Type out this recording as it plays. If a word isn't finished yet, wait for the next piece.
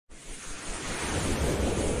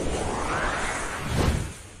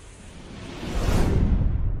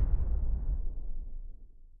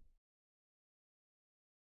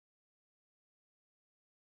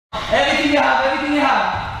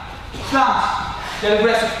Stance. Get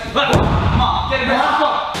aggressive. Come on, get aggressive. Go.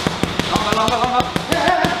 Longer.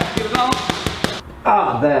 Keep it going.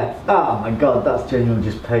 Ah, there. Oh my god, that's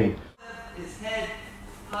genuinely just pain. His head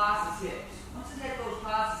past his hips. Once his head goes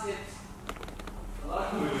past his hips,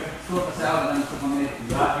 sort this out and then put on it.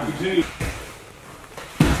 Right, we continue.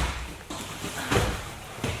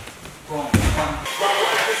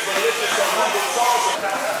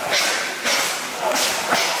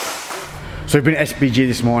 So we've been at SBG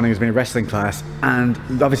this morning, it's been a wrestling class, and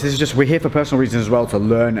obviously this is just, we're here for personal reasons as well, to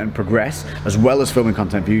learn and progress, as well as filming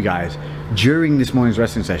content for you guys. During this morning's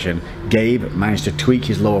wrestling session, Gabe managed to tweak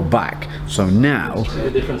his lower back, so now... See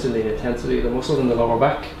the difference in the intensity of the muscles in the lower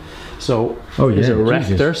back. So, these are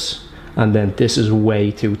erectors, and then this is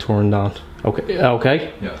way too turned on.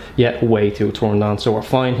 Okay? Yeah, way too turned on, so we're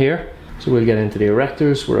fine here. So we'll get into the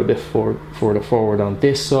erectors, we're a bit further forward on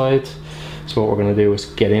this side. So what we're going to do is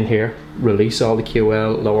get in here, release all the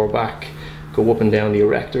QL, lower back, go up and down the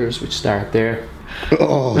erectors, which start there.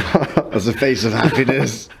 Oh, that's a face of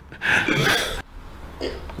happiness.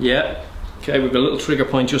 Yeah, okay, we've got a little trigger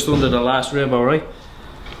point just under the last rib, alright?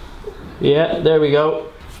 Yeah, there we go.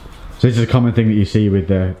 So this is a common thing that you see with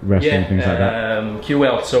the wrestling, things like that?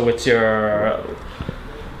 QL, so it's your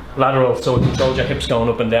lateral, so it controls your hips going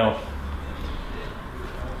up and down.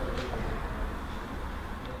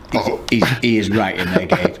 He is right in there,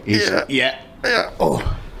 Gabe. Yeah.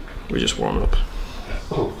 Oh. We're just warming up.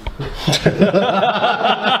 Oh.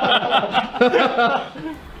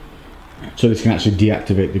 So this can actually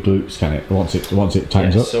deactivate the glutes, can it? Once it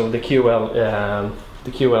tightens up. So the QL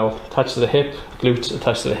attached to the hip, glutes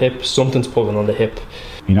attached to the hip. Something's pulling on the hip.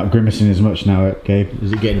 You're not grimacing as much now, Gabe.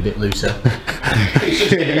 Is it getting a bit looser?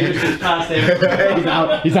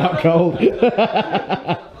 He's out cold.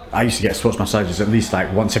 I used to get sports massages at least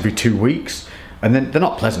like once every 2 weeks, and then they're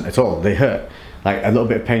not pleasant at all. They hurt. Like a little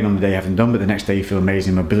bit of pain on the day you haven't done, but the next day you feel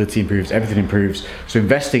amazing. Mobility improves, everything improves. So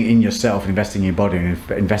investing in yourself, investing in your body, and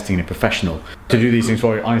investing in a professional to do these things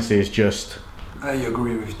for you, honestly, is just... I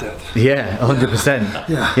agree with that. Yeah, 100%.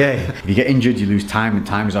 Yeah. If you get injured, you lose time, and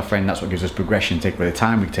time is our friend. That's what gives us progression. Take away the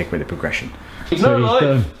time, we take away the progression. He's not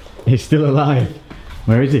alive. He's still alive.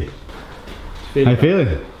 Where is he? How you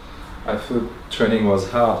feeling? I thought training was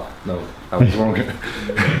hard. No, I was wrong.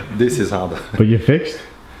 This is harder. But you're fixed?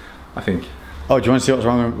 I think. Oh, do you want to see what's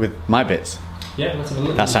wrong with my bits? Yeah, let's have a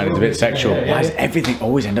look. That sounded a bit sexual. Why does everything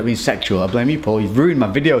always end up being sexual? I blame you, Paul. You've ruined my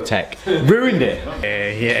video tech. Ruined it.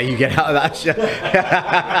 Yeah, you get out of that shit.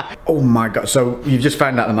 Oh my god. So you've just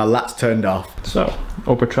found out that my lat's turned off. So,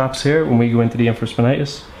 upper traps here, when we go into the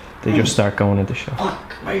infraspinatus, they just start going into shock.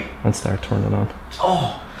 Fuck, mate. And start turning on.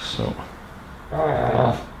 Oh. So.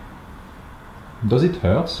 Does it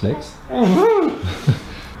hurt, Lex?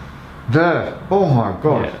 There. Oh my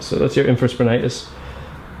god. Yeah, so that's your infraspinatus.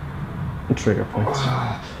 Trigger points.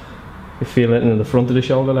 You feel it in the front of the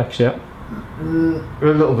shoulder, Lex, yeah? A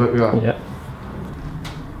little bit, yeah. Yeah.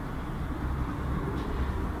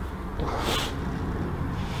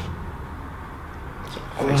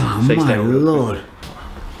 Oh my lord.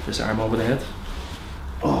 This arm over the head.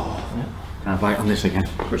 Oh. Yeah. Can I bite on this again?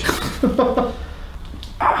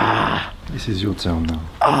 This is your turn now.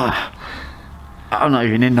 I'm not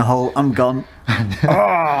even in the hole, I'm gone.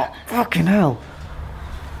 Oh, fucking hell.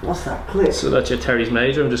 What's that clip? So that's your teres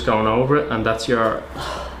major, I'm just going over it, and that's your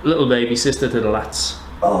little baby sister to the lats.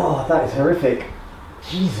 Oh, that is horrific.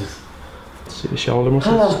 Jesus. See the shoulder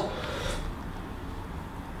muscles?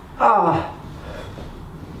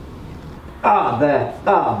 There.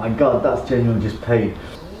 Oh my god, that's genuinely just pain.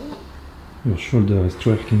 Your shoulder is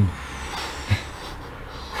twerking.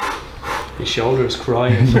 Your shoulder is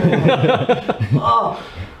crying. Oh,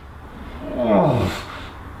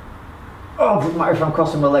 doesn't matter if I'm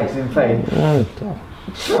crossing my legs in pain. Have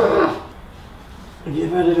you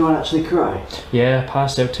ever had anyone actually cry? Yeah,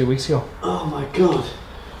 passed out 2 weeks ago. Oh my god.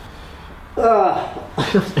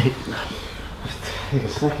 Take a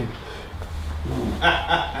second.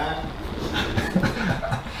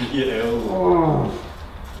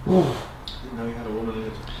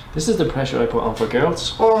 This is the pressure I put on for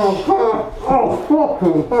girls.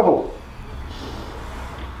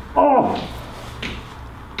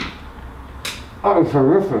 That was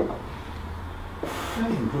horrific.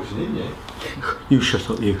 Pushing in, yeah. You shut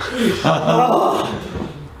up, you. Oh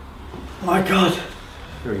my god.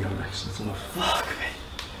 Here we go, Lex, that's enough. Fuck me.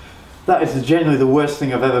 That is genuinely the worst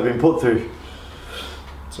thing I've ever been put through.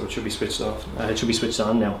 So it should be switched off. It should be switched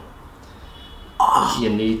on now. You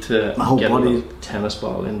need to get a little tennis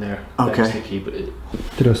ball in there. Okay. To keep it.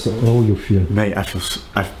 Trust how you feel. Mate,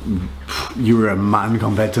 you were a man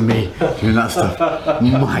compared to me doing that stuff.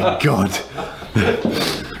 My god.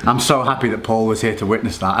 I'm so happy that Paul was here to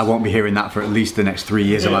witness that. I won't be hearing that for at least the next 3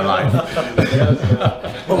 years of my life.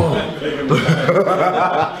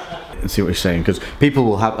 See what you're saying, because people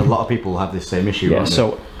will have, a lot of people will have this same issue. Yeah,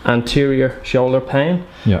 so anterior shoulder pain.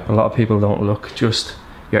 Yeah. A lot of people don't look, just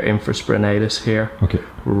your infraspinatus here. Okay.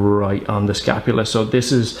 Right on the scapula. So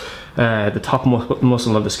this is the top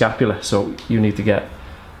muscle of the scapula. So you need to get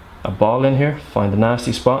a ball in here, find a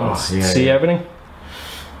nasty spot, and see everything.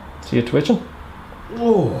 See it twitching?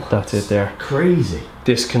 Whoa. That's it there. Crazy.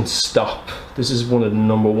 This can stop. This is one of the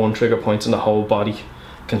 #1 trigger points in the whole body.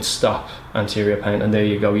 Can stop anterior pain, and there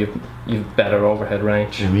you go. You've better overhead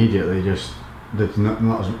range. Immediately, just there's not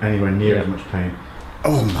anywhere near as much pain.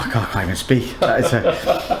 Oh my god, I can't even speak. That is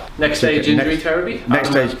next stage injury therapy.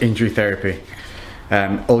 Next stage injury therapy.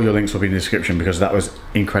 All your links will be in the description because that was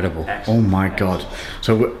incredible. Excellent. Oh my god.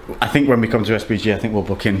 So I think when we come to SBG, I think we'll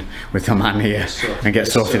book in with the man here and get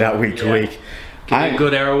sorted out week to week. Get a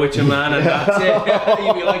good arrow with your man and that's it.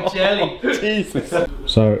 You'll be like jelly. Jesus.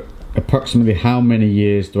 So approximately how many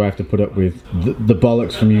years do I have to put up with the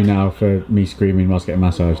bollocks from you now for me screaming whilst getting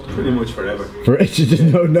massaged? Pretty much forever. For it's just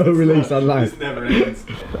no release online. This never ends.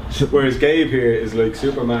 Whereas Gabe here is like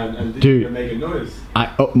Superman and dude, you're making noise.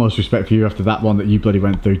 I utmost respect for you after that one that you bloody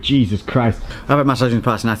went through. Jesus Christ. I've had massaging in the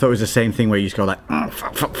past and I thought it was the same thing where you just go like, oh,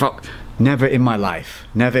 fuck, fuck, fuck. Never in my life.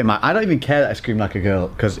 Never in my... I don't even care that I scream like a girl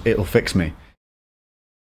because it'll fix me.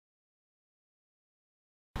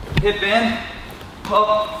 Hip in,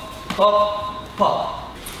 pop, pop, pop.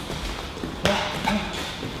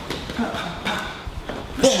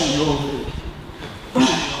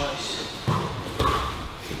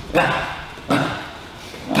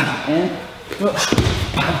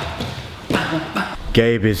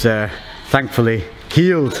 Gabe is thankfully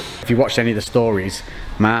healed. If you watched any of the stories,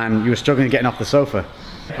 man, you were struggling getting off the sofa.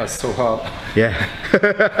 That's so hard. Yeah. So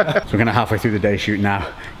we're gonna halfway through the day shoot now.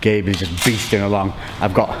 Gabe is just beasting along.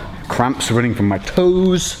 I've got cramps running from my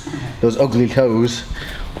toes, those ugly toes,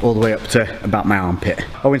 all the way up to about my armpit.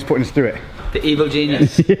 Owen's putting us through it. The evil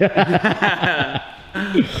genius. Yeah.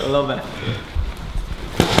 I love it.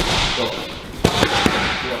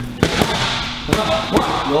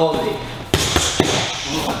 Lovely.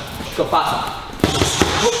 Go faster.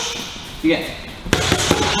 Again.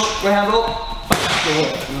 Right hand up.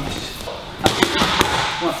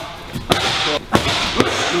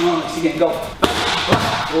 Again, go.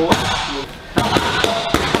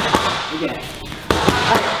 Again.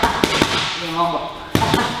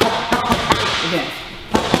 Again.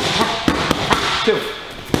 Two.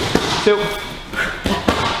 Good.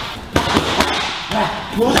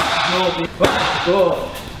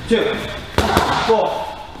 Two. Four.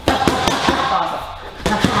 Faster.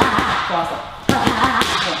 Faster.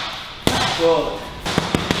 Good.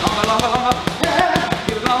 Longer, longer, longer.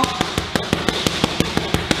 Keep it long.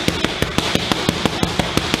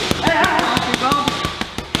 Keep long.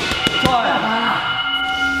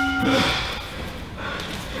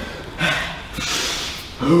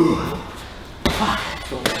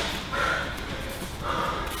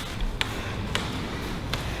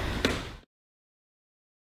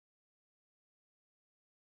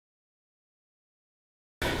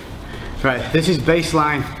 Right, this is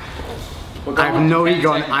baseline. I have no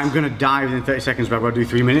ego and I'm going to die within 30 seconds, but I've got to do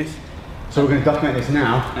 3 minutes. So we're going to document this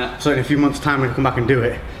now, so in a few months' time we can come back and do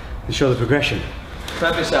it and show the progression.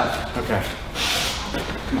 Prep yourself. Okay.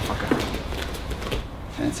 Come on, fucker.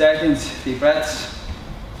 10 seconds, deep breaths.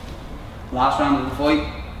 Last round of the fight.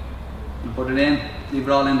 You put it in, leave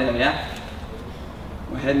it all in there, yeah?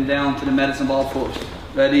 We're heading down to the medicine ball first.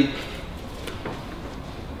 Ready?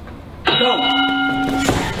 Go!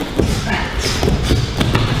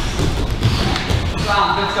 Slam,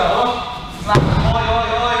 let's go. Up. Slam. Oi, oi,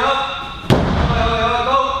 oi, up. Oi, oi, oi,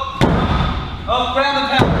 go. Up, ground and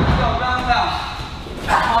pound. Let's go, ground and pound.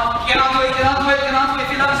 Get onto it, get onto it, get onto it.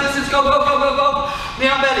 If you're not resistance, go, go, go, go, go. Knee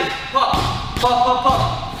on belly. Pop, pop, pop, pop.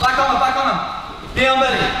 Back on him, back on him. Knee on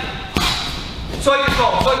belly. Side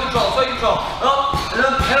control, side control, side control. Up,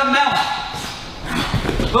 hit him down.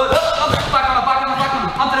 Good, up, back on him, back on him, back on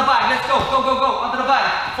him. Onto the bag, let's go, go, go, go. Onto the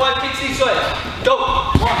bag. 5 kicks each side. Go.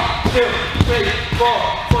 1, 2, 3, 4,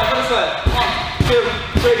 5. Other side. 1, 2,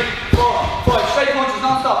 3, 4, 5. Straight punches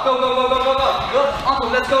non-stop. Go, go, go, go, go, go. Up, onto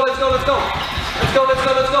him. Let's go, let's go, let's go. Let's go, let's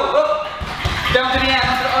go, let's go. Up. Down to the end,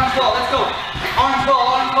 onto the orange ball. Let's go. Orange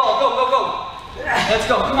ball, orange ball. Go, go, go. Let's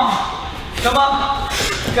go. Come on. Come on.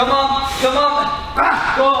 Come on. Come on.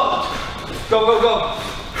 Good. Go, go, go.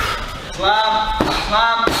 Slam,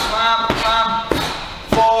 slam, slam, slam.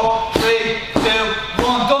 4, 3, 2,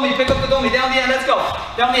 1. Dummy, pick up the dummy. Down the end, let's go.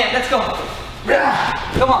 Down the end, let's go.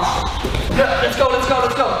 Come on. Yeah, let's go, let's go,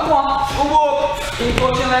 let's go. Come on. Good walk. Keep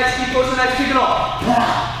pushing legs, keep pushing legs, pick it up.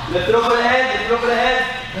 Lift it up with the head, lift it up with the head.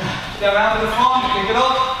 Get around to the front, pick it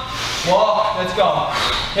up. Walk, let's go.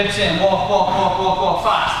 Hips in, walk, walk, walk, walk, walk,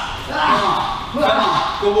 fast. Come on, come on.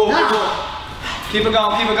 Good walk, good walk. Keep it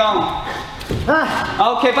going, keep it going.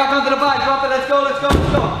 Okay, back onto the bike, drop it, let's go, let's go,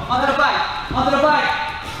 let's go. Onto the bike, onto the bike.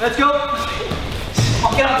 Let's go.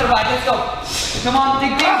 Come on, get onto the bike, let's go. Come on,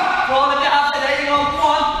 dig deep. Roll it down, there you go, go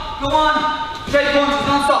on, go on. Straight punches,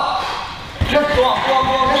 non-stop. Go on, go on, go on,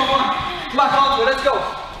 go on, go on. Back onto it, let's go.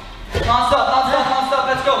 Non-stop, non-stop, non-stop,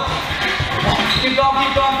 let's go. Keep going,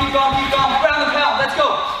 keep going, keep going, keep going. Ground and pound, let's go.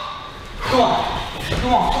 Go on, go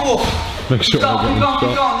on, go on. Make sure keep going, keep going,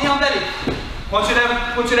 keep going. Knee on belly. Punch it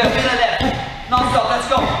out, middle left. Non-stop, let's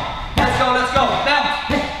go. Let's go, let's go. Down.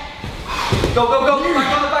 Go, go, go.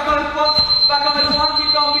 Back on it, back on it. Back on it. Come on, keep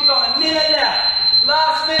going, keep going. A minute left.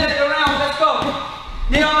 Last minute around, let's go.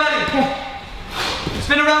 Knee on belly.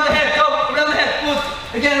 Spin around the head, go. Around the head, good.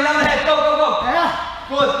 Again, around the head, go, go, go.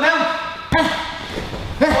 Good, mount.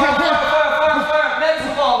 Fire, fire, fire, fire, fire. Legs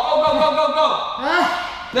the ball. Go, go, go, go, go.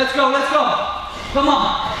 Let's go, let's go. Come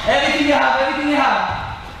on. Everything you have, everything you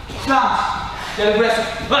have. Stance. Get aggressive.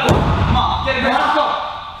 Come on, get aggressive, go.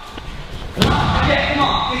 Again, come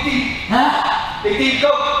on, dig deep. Dig deep,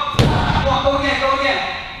 go. Come on, go again, go again.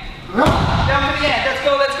 Down to the end, let's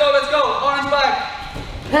go, let's go, let's go. Orange bag.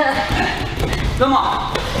 Come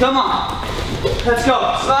on, come on. Let's go,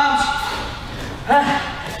 slams.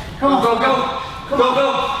 Come on, go, go, go, go.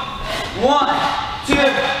 1, 2,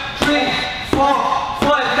 3, 4,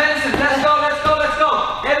 5. Medicine, let's go, let's go, let's go.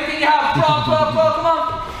 Everything you have, crawl, crawl, crawl, come on.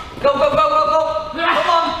 Go, go, go, go, go. Come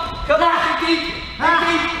on, come on, dig deep, dig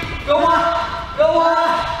deep. Go on, go on.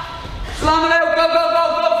 Slam it out, go, go, go,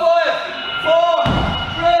 go. 5, 4,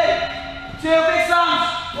 3, 2, big slams.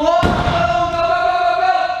 1, go, go, go, go, go,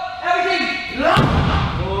 go. Everything. Good,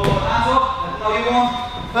 hands up, let them know you won.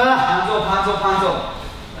 Hands up, hands up, hands up.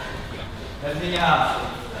 Everything you have.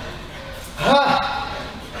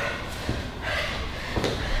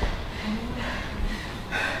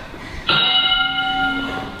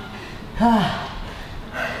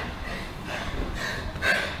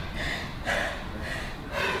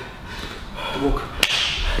 Walk.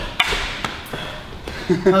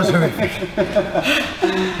 That was horrific.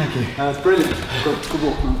 Thank you. That's brilliant. Good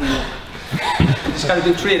walk, man. Good walk. Just got to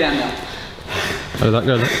do 3 of them now. How did that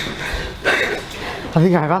go? I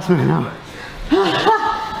think I have asthma now.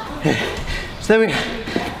 So there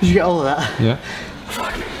did you get all of that? Yeah.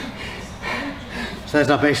 Fuck. So there's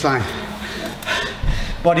our baseline.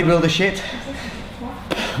 Bodybuilder shit.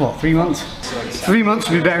 What, 3 months? 3 months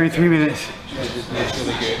to be better in 3 minutes.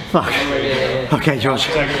 Fuck. Okay, George.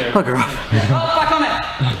 Hug her off. Back on it.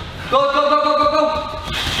 Go, go, go, go, go, go.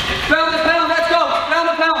 Ground and pound, let's go. Ground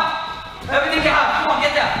and pound. Everything you have. Come on,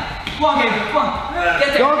 get there. Come on, Gabriel. Come on.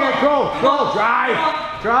 Get there. Go. Drive.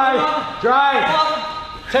 Drive.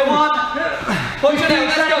 Come on. Punch it out.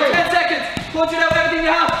 Let's go. 10 seconds. Punch it out. Everything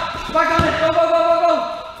you have. Back on it. Go, go, go, go, go.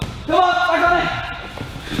 Come on. Back on it.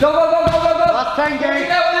 Go, go, go, go, go, go. Last 10 games. Punch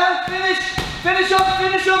it out now. Finish. Finish up.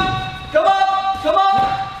 Finish up. Come on. Come on.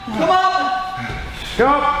 Come on. Go.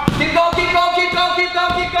 Keep going. Keep going. Keep going. Keep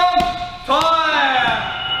going. Keep going. Time.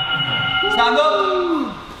 Stand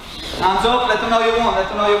up. Hands up. Let them know you won. Let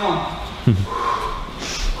them know you won.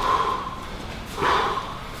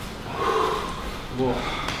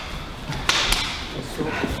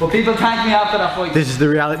 Well, people thank me after that fight. This is the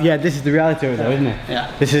reality. Yeah, this is the reality of it, though, isn't it?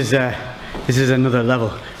 Yeah. This is another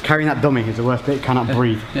level. Carrying that dummy is the worst bit. You cannot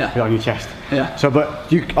breathe on your chest. Yeah. So,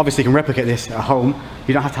 but you obviously can replicate this at home.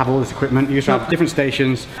 You don't have to have all this equipment. You just have different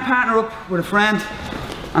stations. Partner up with a friend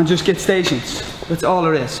and just get stations. That's all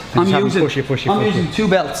there is. And I'm just have them push you. using 2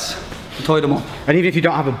 belts to tie them up. And even if you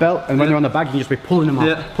don't have a belt, and when they're on the bag, you can just be pulling them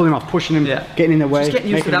off, pushing them, getting in the way. Just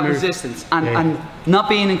getting used to that making them move. resistance and not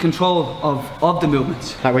being in control of the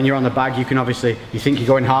movements. Like when you're on the bag, you can obviously, you think you're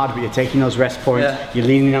going hard, but you're taking those rest points, you're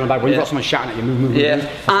leaning on the bag. When you've got someone shouting at you, move.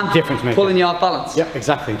 And difference maker. pulling you off balance. Yeah,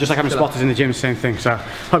 exactly. Just like having spotters in the gym, same thing. So,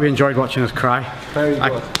 hope you enjoyed watching us cry. Very good.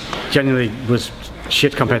 I genuinely was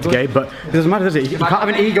shit compared to Gabe, but it doesn't matter, does it? You can't have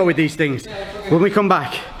an ego with these things. When we come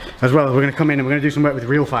back, as well, we're going to come in and we're going to do some work with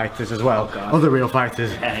real fighters as well. Other real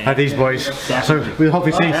fighters are these boys. So we'll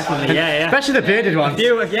hopefully see, especially the bearded ones.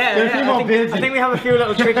 I think we have a few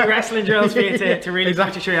little tricky wrestling drills for you to really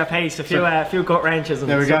practice your pace. A few gut wrenches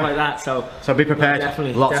and stuff like that. So be prepared.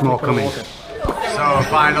 Lots more coming. So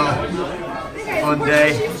final fun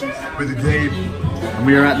day with the Gabe, and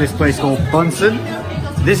we are at this place called Bunsen.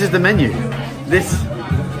 This is the menu.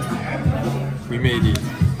 We made it.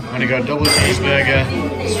 I'm gonna go double cheeseburger,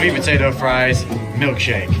 sweet potato fries,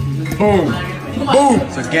 milkshake. Boom!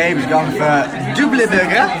 Boom! So Gabe has gone for double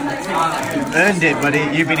burger. Earned it, buddy.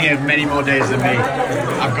 You've been here many more days than me.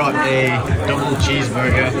 I've got a double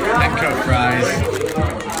cheeseburger and Coke fries.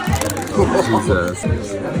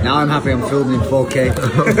 Jesus. Now I'm happy I'm filming in 4K.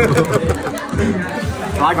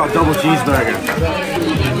 I got double cheeseburger.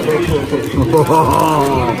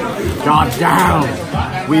 God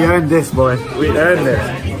damn! We earned this, boy. We earned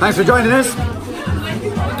this. Thanks for joining us.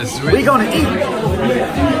 We gonna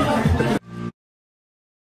eat.